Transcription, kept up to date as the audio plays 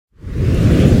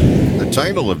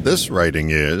title of this writing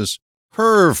is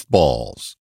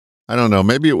Curveballs. I don't know,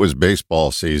 maybe it was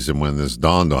baseball season when this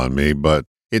dawned on me, but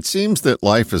it seems that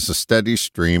life is a steady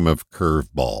stream of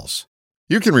curveballs.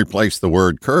 You can replace the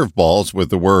word curveballs with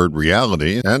the word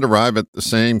reality and arrive at the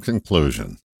same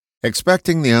conclusion.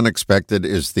 Expecting the unexpected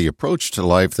is the approach to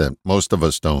life that most of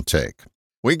us don't take.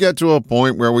 We get to a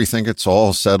point where we think it's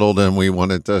all settled and we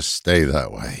want it to stay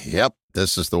that way. Yep,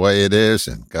 this is the way it is,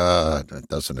 and God,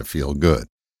 doesn't it feel good?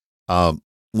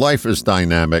 Life is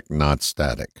dynamic, not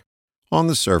static. On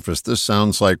the surface, this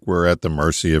sounds like we're at the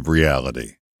mercy of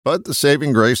reality. But the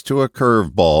saving grace to a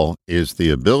curveball is the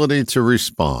ability to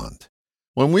respond.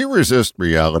 When we resist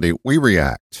reality, we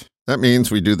react. That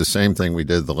means we do the same thing we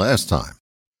did the last time.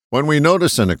 When we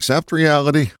notice and accept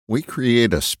reality, we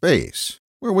create a space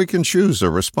where we can choose a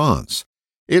response.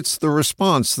 It's the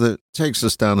response that takes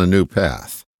us down a new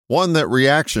path, one that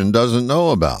reaction doesn't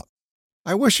know about.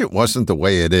 I wish it wasn't the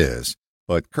way it is,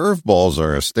 but curveballs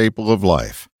are a staple of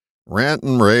life. Rant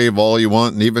and rave all you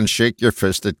want and even shake your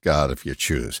fist at God if you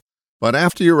choose. But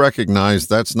after you recognize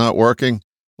that's not working,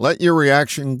 let your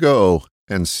reaction go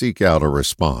and seek out a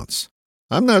response.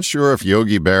 I'm not sure if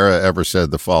Yogi Berra ever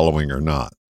said the following or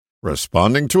not.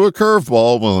 Responding to a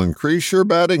curveball will increase your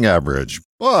batting average,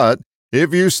 but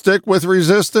if you stick with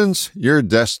resistance, you're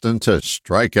destined to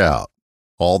strike out.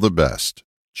 All the best,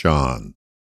 John.